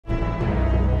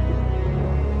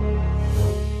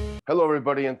Hello,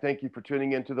 everybody, and thank you for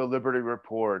tuning in to the Liberty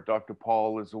Report. Dr.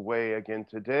 Paul is away again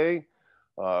today.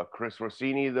 Chris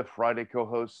Rossini, the Friday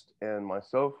co-host, and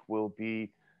myself will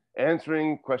be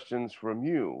answering questions from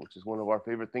you, which is one of our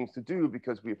favorite things to do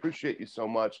because we appreciate you so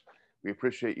much. We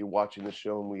appreciate you watching the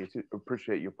show, and we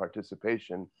appreciate your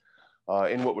participation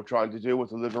in what we're trying to do with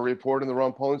the Liberty Report and the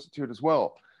Ron Paul Institute as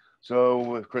well. So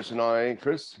with Chris and I,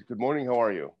 Chris, good morning. How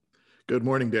are you? Good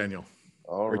morning, Daniel.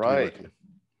 All Great right. to be with you.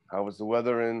 How was the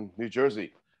weather in New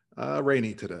Jersey?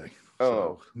 Rainy today.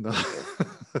 Oh, so, no.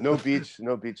 Okay. No beach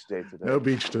day today. No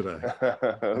beach today.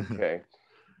 Okay.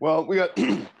 Well,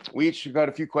 we each got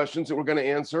a few questions that we're going to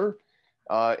answer.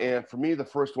 And for me, the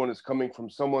first one is coming from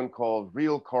someone called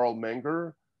Real Carl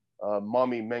Menger,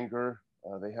 Mommy Menger,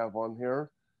 they have on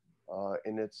here.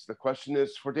 And the question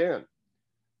is for Dan.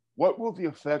 What will the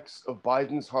effects of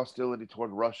Biden's hostility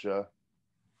toward Russia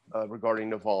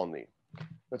regarding Navalny?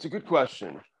 That's a good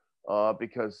question.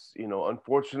 Because,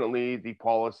 unfortunately, the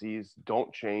policies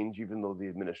don't change, even though the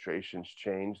administrations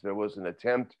change. There was an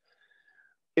attempt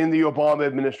in the Obama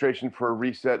administration for a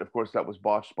reset. Of course, that was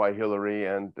botched by Hillary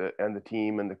and the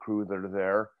team and the crew that are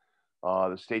there.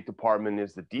 The State Department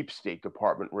is the deep State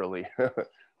Department, really,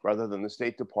 rather than the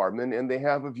State Department. And they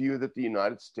have a view that the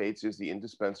United States is the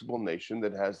indispensable nation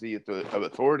that has the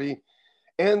authority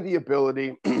and the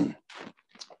ability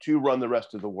to run the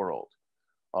rest of the world.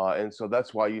 And so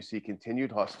that's why you see continued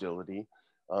hostility.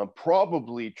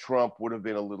 Probably Trump would have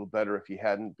been a little better if he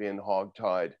hadn't been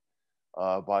hogtied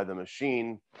by the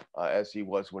machine as he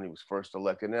was when he was first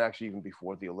elected, and actually even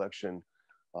before the election,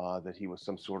 that he was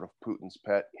some sort of Putin's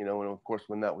pet, and of course,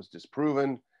 when that was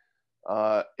disproven,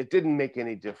 it didn't make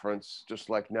any difference. Just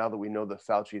like now that we know that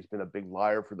Fauci has been a big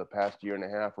liar for the past year and a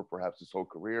half, or perhaps his whole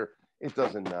career, it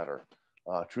doesn't matter.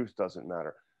 Truth doesn't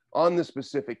matter. On this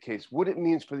specific case, what it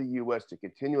means for the U.S. to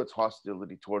continue its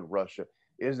hostility toward Russia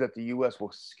is that the U.S.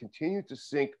 will continue to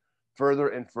sink further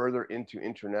and further into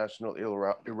international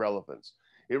irrelevance.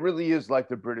 It really is like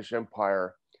the British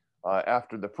Empire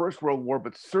after the First World War,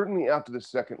 but certainly after the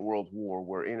Second World War,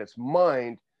 where in its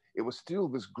mind, it was still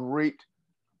this great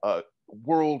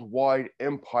worldwide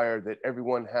empire that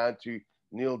everyone had to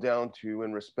kneel down to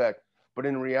and respect. But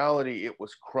in reality, it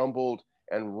was crumbled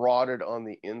and rotted on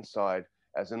the inside,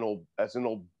 as an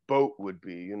old boat would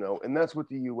be, and that's what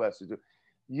the U.S. is doing.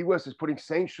 The U.S. has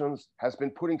been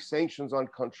putting sanctions on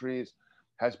countries,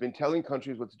 has been telling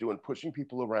countries what to do and pushing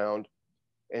people around.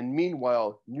 And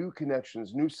meanwhile, new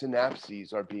connections, new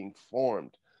synapses are being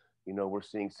formed. We're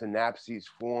seeing synapses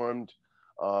formed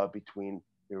between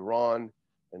Iran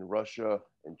and Russia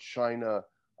and China,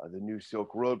 the new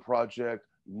Silk Road project,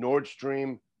 Nord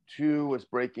Stream 2 is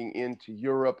breaking into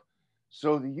Europe.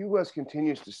 So the U.S.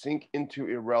 continues to sink into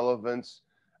irrelevance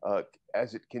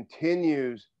as it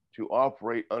continues to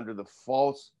operate under the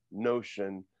false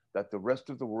notion that the rest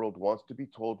of the world wants to be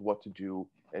told what to do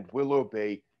and will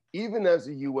obey, even as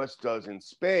the U.S. does in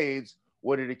spades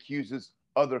what it accuses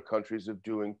other countries of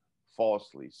doing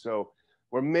falsely. So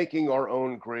we're making our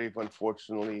own grave,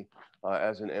 unfortunately,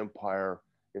 as an empire.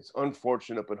 It's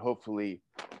unfortunate, but hopefully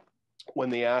when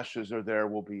the ashes are there,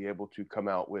 we'll be able to come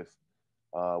out with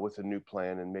a new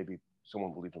plan, and maybe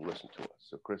someone will even listen to us.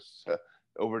 So Chris,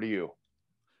 over to you.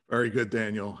 Very good,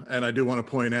 Daniel. And I do want to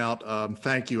point out,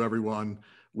 thank you, everyone.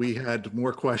 We had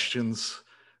more questions.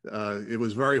 It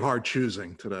was very hard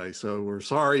choosing today. So we're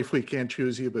sorry if we can't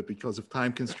choose you, but because of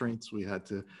time constraints, we had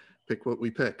to pick what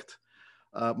we picked.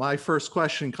 My first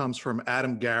question comes from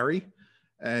Adam Gary,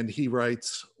 and he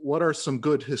writes, what are some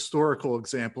good historical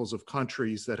examples of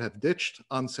countries that have ditched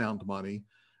unsound money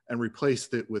and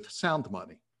replaced it with sound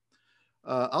money?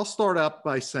 I'll start out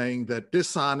by saying that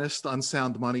dishonest,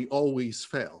 unsound money always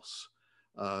fails.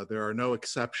 There are no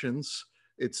exceptions.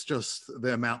 It's just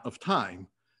the amount of time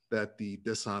that the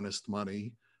dishonest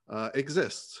money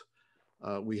exists.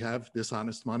 We have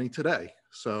dishonest money today,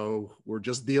 so we're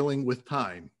just dealing with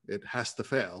time. It has to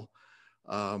fail.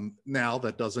 Now,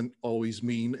 that doesn't always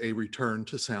mean a return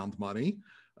to sound money.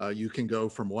 You can go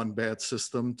from one bad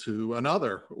system to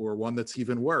another, or one that's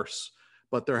even worse.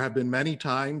 But there have been many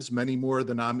times, many more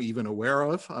than I'm even aware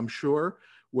of, I'm sure,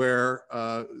 where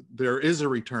there is a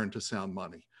return to sound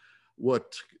money.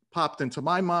 What popped into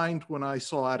my mind when I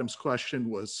saw Adam's question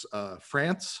was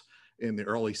France in the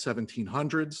early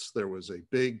 1700s. There was a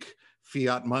big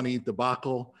fiat money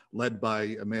debacle led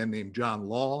by a man named John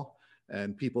Law.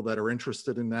 And people that are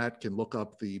interested in that can look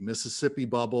up the Mississippi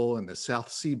bubble and the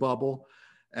South Sea bubble.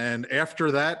 And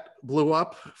after that blew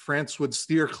up, France would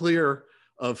steer clear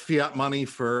of fiat money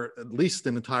for at least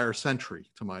an entire century,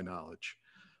 to my knowledge.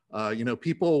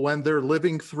 People, when they're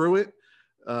living through it,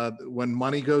 when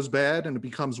money goes bad and it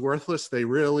becomes worthless, they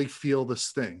really feel the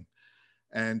sting.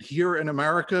 And here in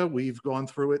America, we've gone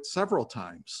through it several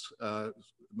times,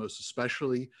 most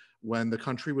especially when the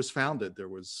country was founded. There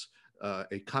was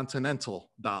a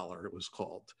continental dollar, it was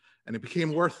called, and it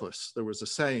became worthless. There was a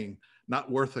saying, not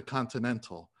worth a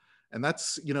continental. And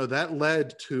that's, you know, that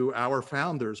led to our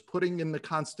founders putting in the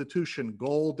Constitution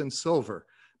gold and silver.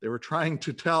 They were trying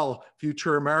to tell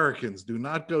future Americans, do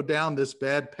not go down this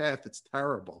bad path, it's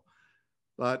terrible.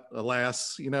 But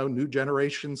alas, you know, new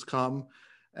generations come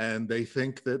and they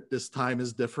think that this time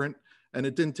is different. And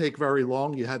it didn't take very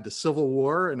long. You had the Civil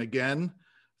War, and again,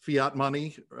 fiat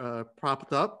money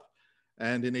propped up.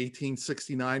 And in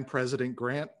 1869, President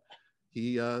Grant,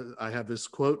 I have this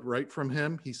quote right from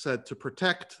him. He said, "To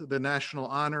protect the national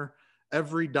honor,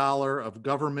 every dollar of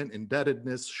government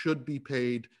indebtedness should be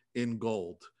paid in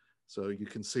gold." So you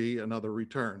can see another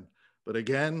return. But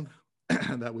again,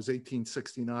 that was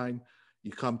 1869.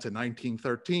 You come to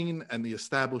 1913 and the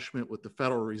establishment with the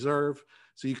Federal Reserve.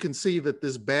 So you can see that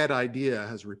this bad idea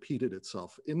has repeated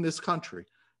itself in this country.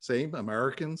 Same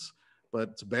Americans, but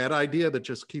it's a bad idea that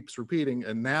just keeps repeating.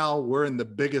 And now we're in the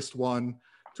biggest one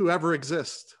to ever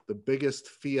exist, the biggest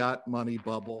fiat money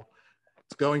bubble.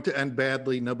 It's going to end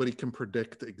badly. Nobody can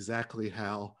predict exactly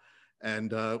how.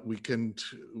 And we can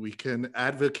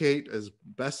advocate as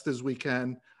best as we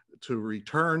can to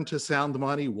return to sound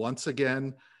money once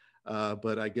again.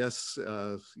 But I guess,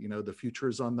 you know, the future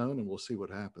is unknown and we'll see what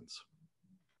happens.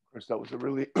 Chris, that was a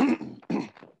really,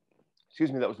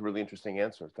 excuse me, that was a really interesting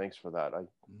answer. Thanks for that.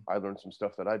 I learned some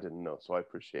stuff that I didn't know, so I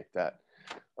appreciate that.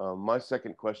 My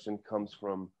second question comes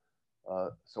from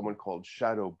someone called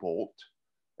Shadow Bolt.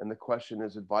 And the question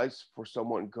is advice for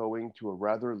someone going to a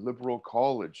rather liberal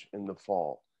college in the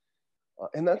fall.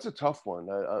 And that's a tough one.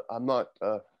 I'm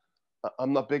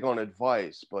not big on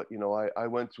advice, but you know, I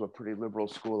went to a pretty liberal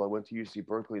school. I went to UC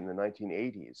Berkeley in the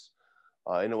 1980s,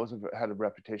 and it had a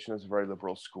reputation as a very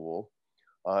liberal school,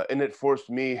 and it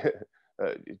forced me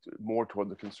more toward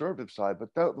the conservative side.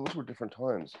 But those were different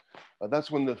times. That's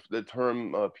when the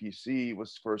term PC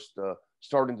was first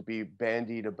starting to be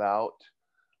bandied about.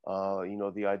 You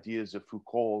know, the ideas of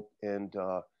Foucault and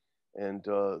the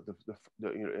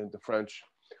French.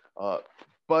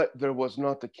 But there was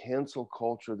not the cancel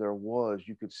culture there was.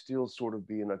 You could still sort of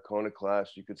be an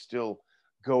iconoclast. You could still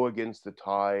go against the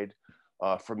tide.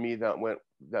 For me, that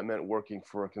meant working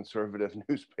for a conservative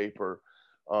newspaper,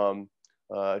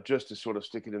 just to sort of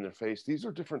stick it in their face. These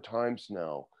are different times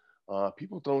now.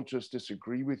 People don't just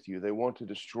disagree with you. They want to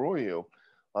destroy you.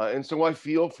 And so I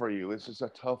feel for you. This is a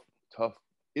tough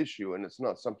issue, and it's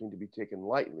not something to be taken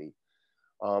lightly.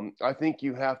 I think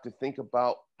you have to think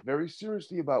very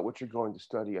seriously about what you're going to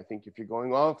study. I think if you're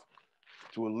going off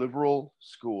to a liberal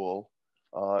school,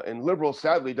 and liberal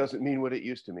sadly doesn't mean what it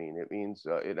used to mean.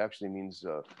 It actually means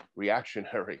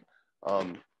reactionary.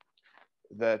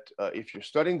 That if you're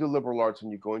studying the liberal arts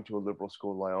and you're going to a liberal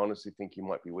school, I honestly think you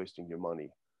might be wasting your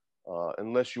money.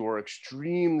 Unless you are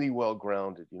extremely well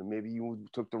grounded. You know, maybe you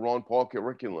took the Ron Paul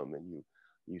curriculum and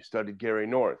you studied Gary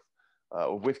North,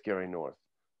 or with Gary North.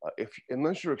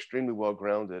 Unless you're extremely well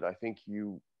grounded, I think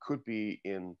you could be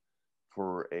in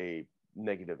for a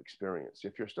negative experience.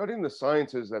 If you're studying the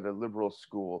sciences at a liberal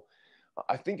school,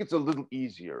 I think it's a little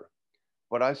easier,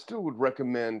 but I still would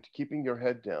recommend keeping your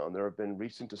head down. There have been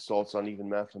recent assaults on even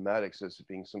mathematics as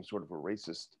being some sort of a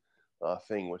racist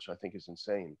thing, which I think is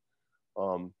insane.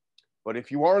 But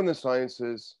if you are in the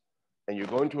sciences and you're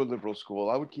going to a liberal school,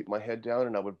 I would keep my head down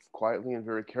and I would quietly and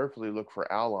very carefully look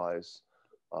for allies,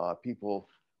 people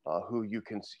who you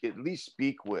can at least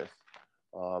speak with.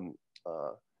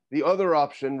 The other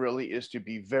option really is to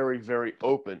be very, very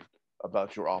open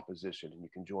about your opposition. And you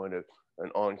can join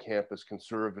an on-campus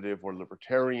conservative or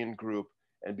libertarian group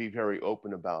and be very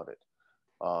open about it.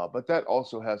 But that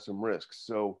also has some risks.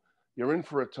 So you're in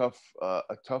for a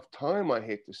tough time, I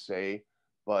hate to say,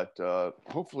 but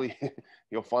hopefully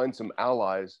you'll find some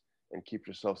allies and keep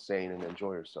yourself sane and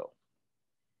enjoy yourself.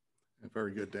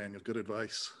 Very good, Daniel. Good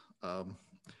advice.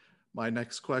 My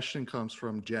next question comes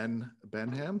from Jen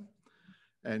Benham,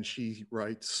 and she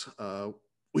writes,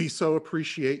 "We so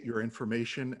appreciate your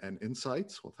information and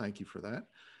insights." Well, thank you for that.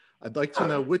 "I'd like to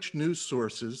know which news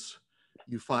sources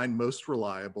you find most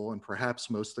reliable and perhaps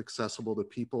most accessible to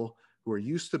people who are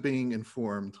used to being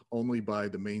informed only by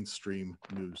the mainstream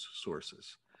news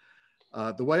sources."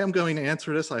 The way I'm going to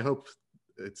answer this, I hope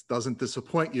it doesn't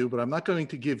disappoint you, but I'm not going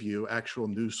to give you actual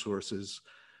news sources,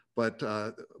 but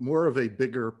more of a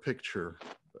bigger picture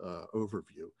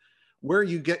overview. Where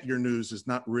you get your news is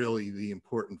not really the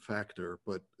important factor,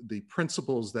 but the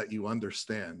principles that you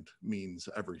understand means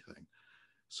everything.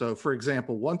 So for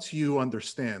example, once you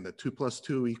understand that 2 +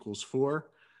 2 = 4,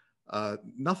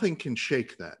 nothing can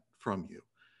shake that from you.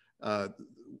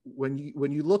 When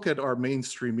you look at our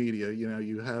mainstream media,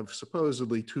 you have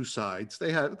supposedly two sides.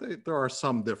 There are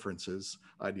some differences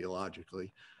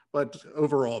ideologically, but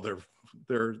overall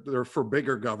they're for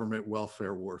bigger government,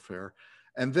 welfare, warfare,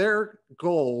 and their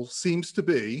goal seems to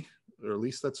be, or at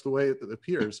least that's the way it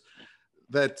appears,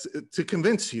 that to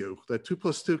convince you that 2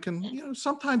 + 2 can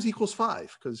sometimes equals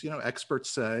 5, because experts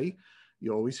say,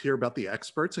 you always hear about the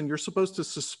experts, and you're supposed to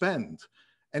suspend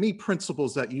any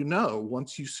principles that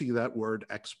once you see that word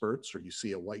experts, or you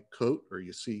see a white coat, or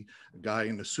you see a guy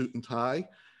in a suit and tie.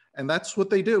 And that's what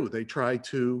they do. They try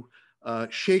to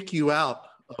shake you out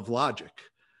of logic.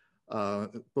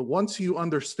 But once you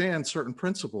understand certain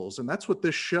principles, and that's what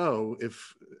this show,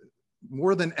 if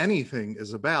more than anything,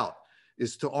 is about,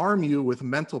 is to arm you with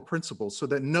mental principles so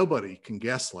that nobody can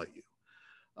gaslight you.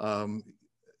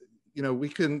 We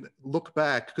can look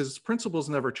back, because principles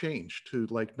never change, to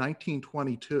like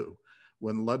 1922,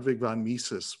 when Ludwig von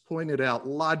Mises pointed out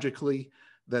logically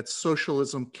that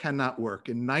socialism cannot work.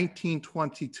 In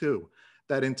 1922,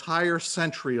 that entire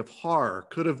century of horror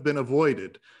could have been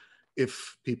avoided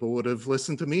if people would have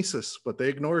listened to Mises, but they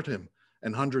ignored him,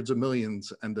 and hundreds of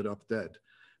millions ended up dead.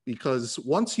 Because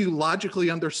once you logically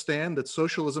understand that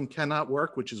socialism cannot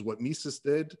work, which is what Mises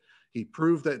did, he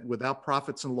proved that without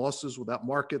profits and losses, without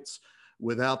markets,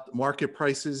 without market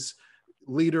prices,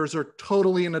 leaders are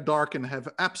totally in the dark and have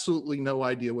absolutely no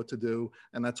idea what to do,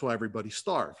 and that's why everybody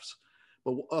starves.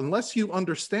 But unless you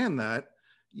understand that,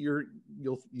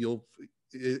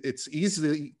 it's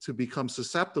easy to become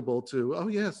susceptible to, oh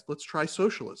yes, let's try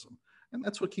socialism, and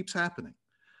that's what keeps happening.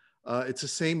 It's the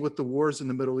same with the wars in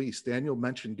the Middle East. Daniel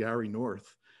mentioned Gary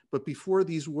North, but before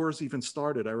these wars even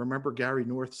started, I remember Gary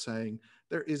North saying,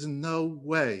 there is no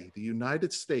way the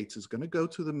United States is going to go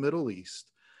to the Middle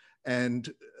East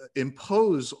and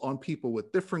impose on people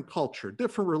with different culture,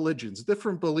 different religions,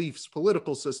 different beliefs,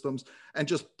 political systems, and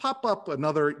just pop up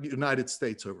another United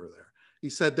States over there. He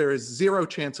said there is zero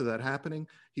chance of that happening.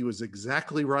 He was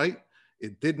exactly right.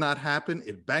 It did not happen.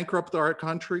 It bankrupted our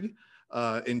country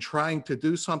in trying to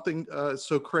do something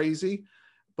so crazy,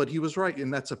 but he was right.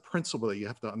 And that's a principle that you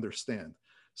have to understand.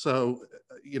 So,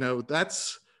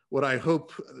 that's what I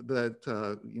hope that,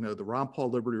 the Ron Paul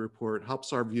Liberty Report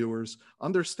helps our viewers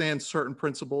understand certain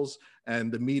principles, and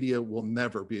the media will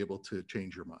never be able to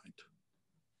change your mind.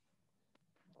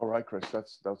 All right, Chris,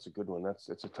 that's a good one.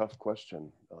 It's a tough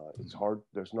question. It's hard.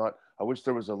 I wish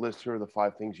there was a list here of the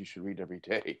 5 things you should read every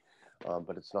day,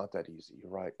 but it's not that easy.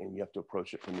 You're right. And you have to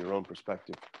approach it from your own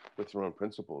perspective with your own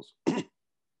principles.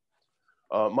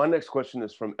 My next question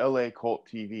is from LA Cult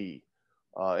TV.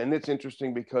 And it's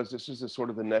interesting because this is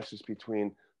the nexus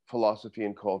between philosophy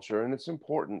and culture, and it's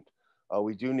important.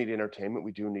 We do need entertainment.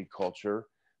 We do need culture.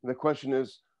 And the question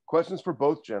is, questions for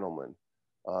both gentlemen.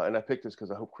 And I picked this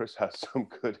because I hope Chris has some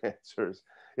good answers.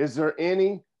 Is there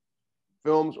any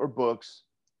films or books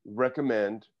you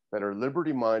recommend that are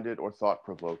liberty-minded or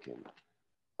thought-provoking?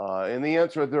 And the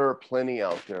answer, there are plenty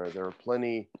out there. There are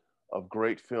plenty of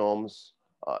great films,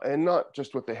 and not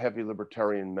just with a heavy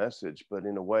libertarian message, but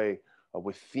in a way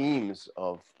with themes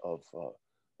of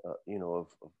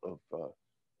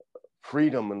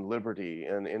freedom and liberty.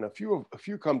 And a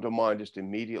few come to mind just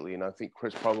immediately, and I think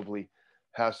Chris probably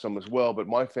has some as well, but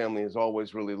my family has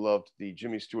always really loved the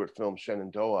Jimmy Stewart film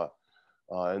Shenandoah.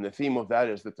 And the theme of that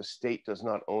is that the state does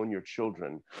not own your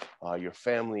children. Your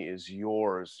family is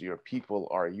yours. Your people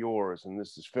are yours. And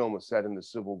this film was set in the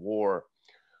Civil War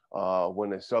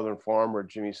when a Southern farmer,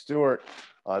 Jimmy Stewart,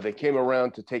 they came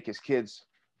around to take his kids,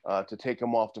 to take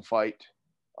them off to fight.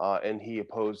 And he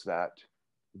opposed that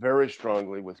very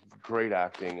strongly with great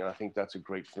acting. And I think that's a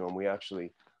great film. We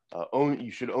actually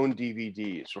you should own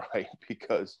DVDs, right?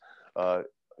 Because,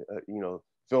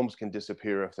 films can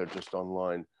disappear if they're just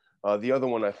online. The other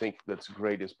one I think that's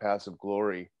great is Passive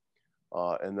Glory.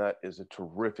 And that is a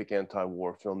terrific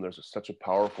anti-war film. There's such a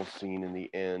powerful scene in the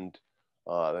end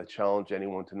that challenged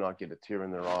anyone to not get a tear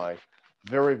in their eye.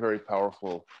 Very, very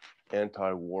powerful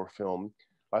anti-war film.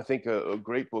 I think a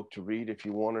great book to read if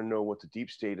you want to know what the deep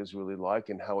state is really like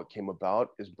and how it came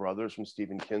about is Brothers from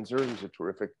Stephen Kinzer, who's a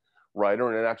terrific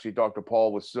writer. And actually, Dr.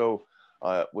 Paul was so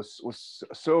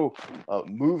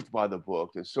moved by the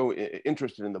book and so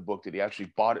interested in the book that he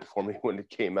actually bought it for me when it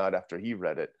came out after he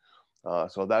read it.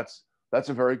 So that's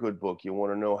a very good book. You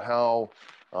want to know how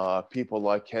people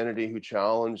like Kennedy, who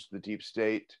challenged the deep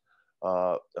state,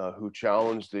 who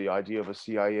challenged the idea of a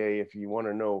CIA, if you want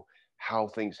to know how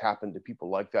things happened to people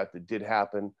like that did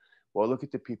happen, well, look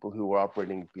at the people who were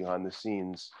operating behind the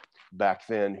scenes back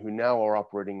then, who now are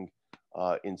operating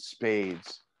in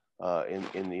spades in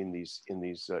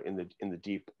the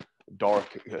deep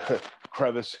dark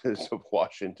crevices of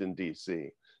Washington D.C.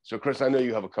 So, Chris, I know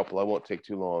you have a couple. I won't take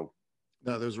too long.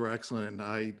 No, those were excellent. And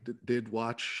I did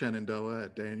watch Shenandoah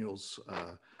at Daniel's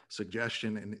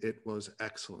suggestion, and it was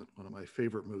excellent. One of my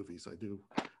favorite movies. I do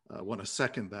want to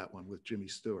second that one with Jimmy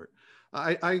Stewart.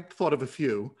 I thought of a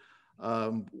few.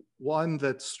 One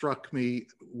that struck me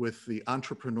with the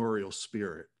entrepreneurial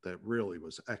spirit that really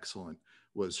was excellent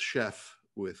was Chef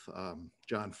with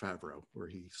Jon Favreau, where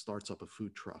he starts up a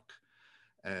food truck.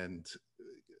 And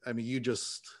I mean,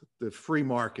 the free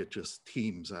market just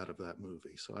teems out of that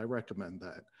movie. So I recommend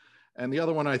that. And the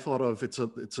other one I thought of, it's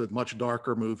a much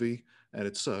darker movie, and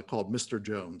it's called Mr.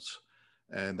 Jones.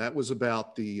 And that was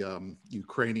about the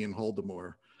Ukrainian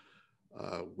Holodomor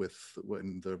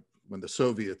when the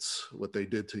Soviets, what they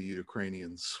did to the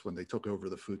Ukrainians when they took over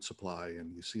the food supply,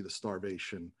 and you see the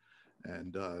starvation,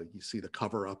 and you see the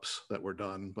cover-ups that were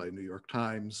done by New York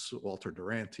Times, Walter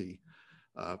Duranty.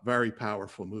 Very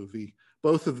powerful movie.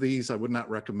 Both of these I would not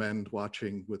recommend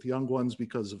watching with young ones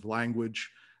because of language,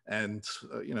 and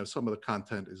some of the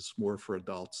content is more for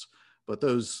adults. But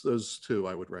those two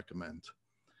I would recommend.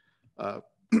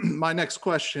 My next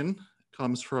question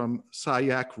comes from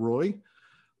Sayak Roy.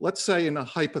 Let's say in a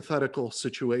hypothetical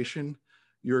situation,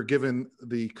 you're given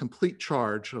the complete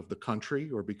charge of the country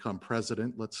or become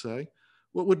president, let's say.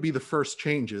 What would be the first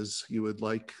changes you would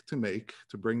like to make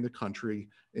to bring the country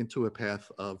into a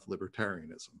path of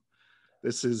libertarianism?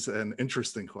 This is an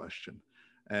interesting question.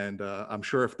 And I'm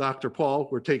sure if Dr. Paul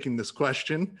were taking this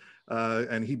question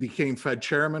and he became Fed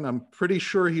chairman, I'm pretty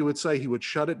sure he would say he would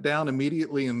shut it down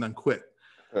immediately and then quit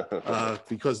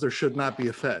because there should not be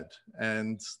a Fed.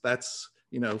 And that's,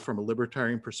 from a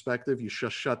libertarian perspective, you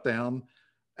just shut down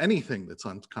anything that's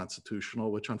unconstitutional,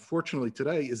 which unfortunately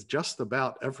today is just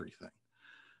about everything.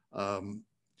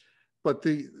 But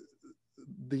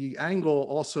the angle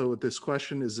also with this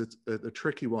question is a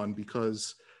tricky one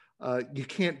because you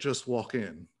can't just walk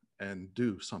in and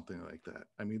do something like that.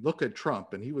 I mean, look at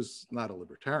Trump, and he was not a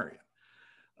libertarian.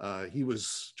 He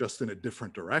was just in a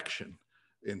different direction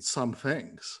in some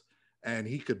things, and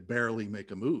he could barely make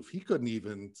a move. He couldn't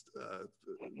even,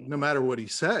 no matter what he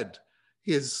said,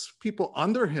 his people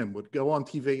under him would go on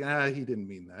TV, he didn't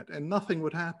mean that, and nothing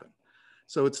would happen.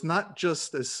 So it's not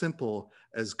just as simple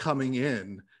as coming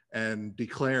in and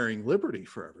declaring liberty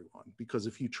for everyone, because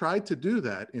if you tried to do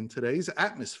that in today's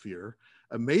atmosphere,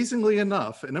 amazingly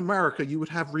enough, in America, you would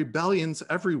have rebellions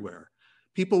everywhere.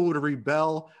 People would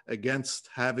rebel against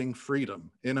having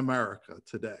freedom in America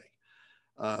today.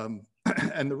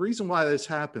 And the reason why this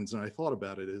happens, and I thought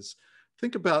about it, is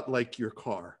think about like your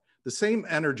car. The same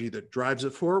energy that drives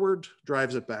it forward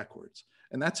drives it backwards.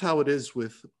 And that's how it is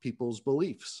with people's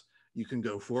beliefs. You can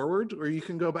go forward or you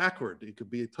can go backward. It could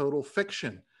be a total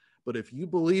fiction. But if you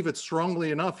believe it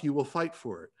strongly enough, you will fight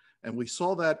for it. And we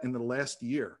saw that in the last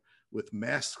year with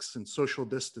masks and social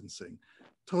distancing.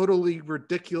 Totally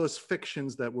ridiculous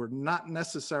fictions that were not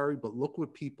necessary, but look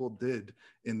what people did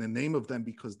in the name of them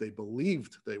because they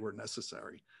believed they were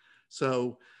necessary.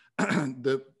 So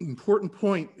the important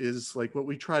point is, like what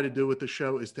we try to do with the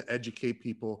show is to educate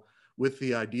people with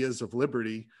the ideas of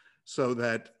liberty so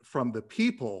that from the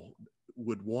people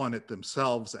would want it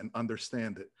themselves and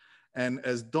understand it. And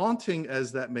as daunting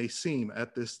as that may seem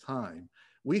at this time,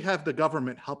 we have the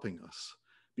government helping us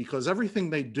because everything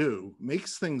they do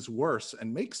makes things worse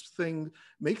and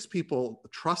makes people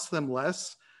trust them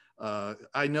less.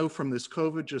 I know from this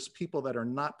COVID, just people that are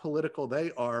not political,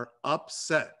 they are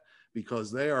upset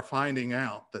because they are finding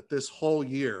out that this whole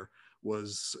year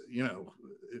was,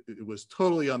 it was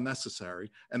totally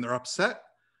unnecessary, and they're upset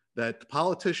that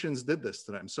politicians did this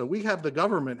to them. So we have the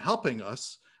government helping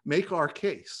us make our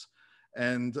case.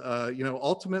 And,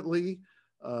 ultimately,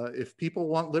 if people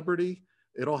want liberty,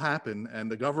 it'll happen.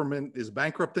 And the government is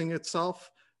bankrupting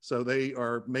itself. So they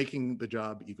are making the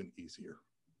job even easier.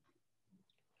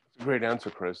 That's a great answer,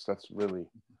 Chris. That's really,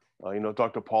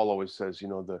 Dr. Paul always says,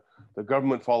 the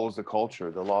government follows the culture,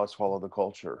 the laws follow the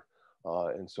culture.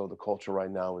 And so the culture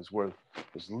right now is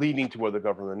leading to where the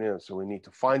government is. So we need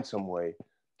to find some way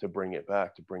to bring it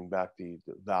back, to bring back the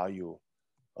value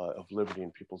of liberty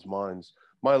in people's minds.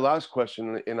 My last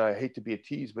question, and I hate to be a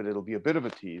tease, but it'll be a bit of a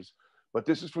tease, but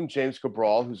this is from James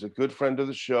Cabral, who's a good friend of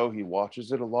the show. He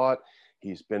watches it a lot.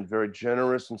 He's been very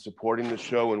generous in supporting the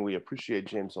show, and we appreciate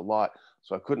James a lot.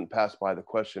 So I couldn't pass by the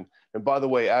question. And by the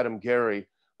way, Adam Gary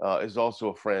is also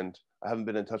a friend. I haven't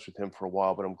been in touch with him for a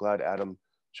while, but I'm glad Adam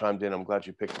chimed in. I'm glad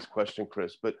you picked this question,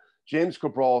 Chris. But James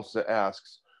Cabral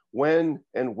asks, when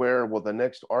and where will the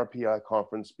next RPI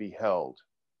conference be held?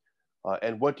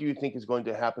 And what do you think is going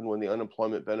to happen when the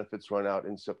unemployment benefits run out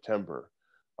in September?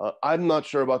 I'm not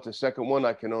sure about the second one.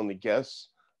 I can only guess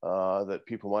that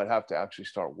people might have to actually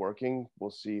start working.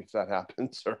 We'll see if that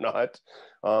happens or not.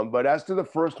 But as to the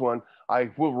first one, I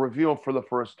will reveal for the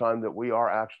first time that we are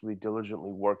actually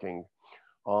diligently working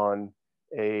on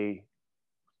a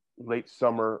late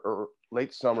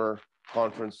summer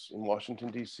conference in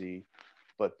Washington, D.C.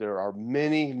 But there are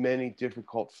many, many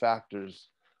difficult factors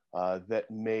that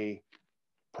may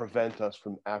prevent us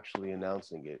from actually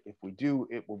announcing it. If we do,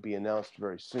 it will be announced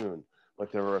very soon.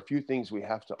 But there are a few things we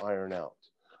have to iron out.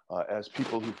 As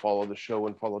people who follow the show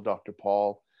and follow Dr.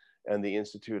 Paul and the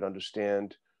Institute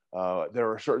understand,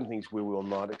 there are certain things we will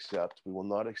not accept. We will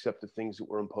not accept the things that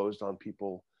were imposed on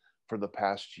people for the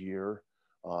past year.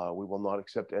 We will not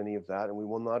accept any of that, and we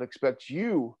will not expect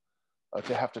you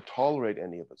to have to tolerate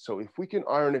any of it. So if we can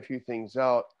iron a few things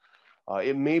out,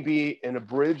 it may be an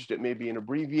abridged, it may be an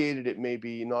abbreviated, it may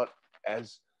be not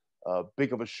as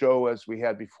big of a show as we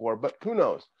had before, but who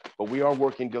knows? But we are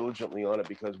working diligently on it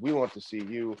because we want to see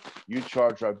you. You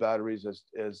charge our batteries,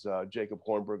 as Jacob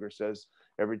Hornberger says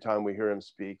every time we hear him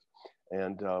speak.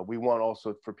 And we want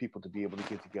also for people to be able to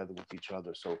get together with each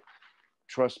other. So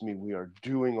trust me, we are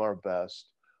doing our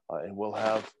best, and we'll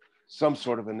have some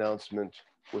sort of announcement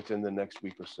within the next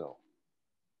week or so.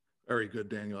 Very good,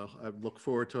 Daniel. I look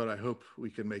forward to it. I hope we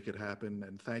can make it happen.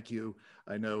 And thank you.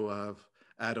 I know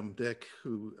Adam Dick,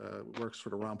 who works for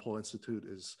the Ron Paul Institute,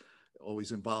 is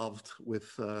always involved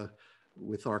with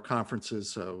our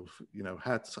conferences. So, you know,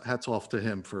 hats off to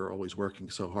him for always working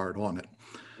so hard on it.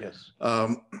 Yes.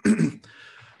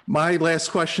 My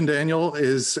last question, Daniel,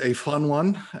 is a fun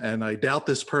one. And I doubt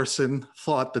this person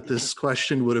thought that this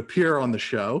question would appear on the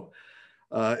show.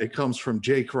 It comes from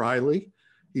Jake Riley.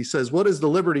 He says, what is the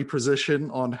Liberty position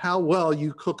on how well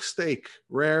you cook steak?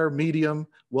 Rare, medium,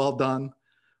 well done?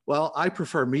 Well, I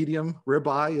prefer medium.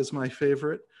 Ribeye is my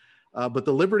favorite. But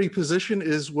the Liberty position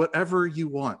is whatever you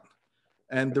want.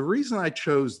 And the reason I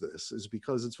chose this is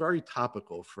because it's very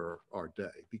topical for our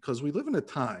day, because we live in a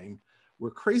time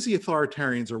where crazy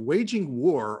authoritarians are waging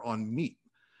war on meat.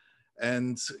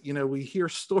 And, you know, we hear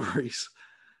stories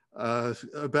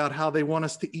about how they want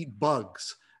us to eat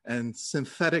bugs and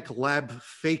synthetic lab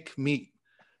fake meat.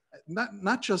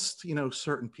 Not just, you know,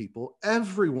 certain people,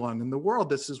 everyone in the world,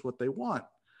 this is what they want.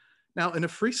 Now, in a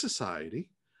free society,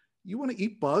 you want to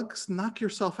eat bugs, knock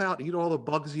yourself out, eat all the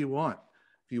bugs you want.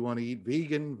 If you want to eat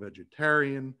vegan,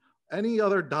 vegetarian, any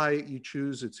other diet you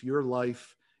choose, it's your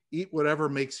life. Eat whatever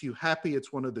makes you happy.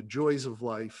 It's one of the joys of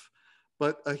life.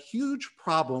 But a huge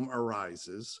problem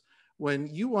arises when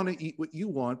you want to eat what you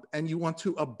want and you want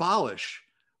to abolish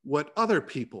what other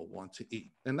people want to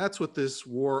eat. And that's what this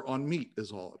war on meat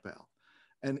is all about.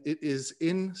 And it is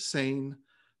insane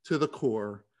to the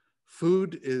core.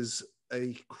 Food is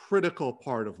a critical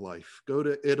part of life. Go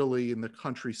to Italy in the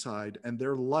countryside, and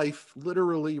their life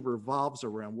literally revolves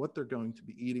around what they're going to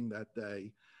be eating that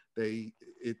day.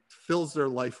 It fills their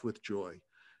life with joy.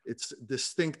 It's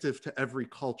distinctive to every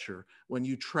culture. When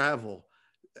you travel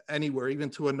anywhere, even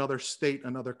to another state,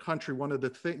 another country, one of the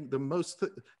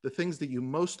things that you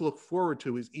most look forward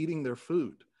to is eating their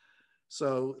food.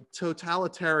 So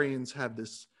totalitarians have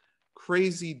this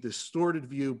crazy, distorted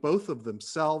view, both of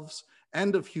themselves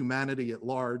and of humanity at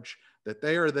large, that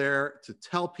they are there to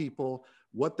tell people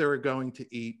what they're going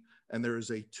to eat. And there is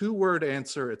a two-word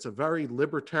answer. It's a very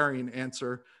libertarian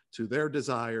answer to their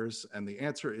desires. And the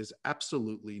answer is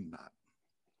absolutely not.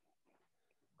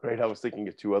 Great. I was thinking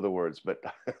of two other words, but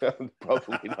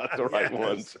probably not the right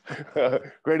Yes. ones.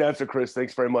 Great answer, Chris.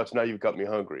 Thanks very much. Now you've got me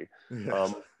hungry.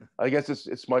 Yes. I guess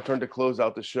it's my turn to close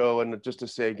out the show. And just to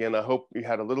say again, I hope you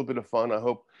had a little bit of fun. I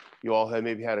hope you all had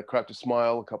maybe cracked a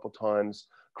smile a couple times.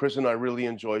 Chris and I really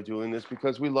enjoy doing this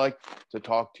because we like to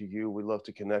talk to you. We love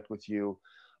to connect with you.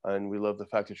 And we love the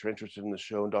fact that you're interested in the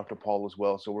show, and Dr. Paul as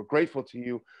well. So we're grateful to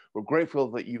you. We're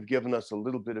grateful that you've given us a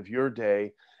little bit of your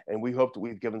day, and we hope that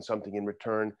we've given something in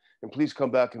return. And please come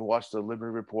back and watch the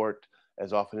Liberty Report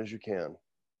as often as you can.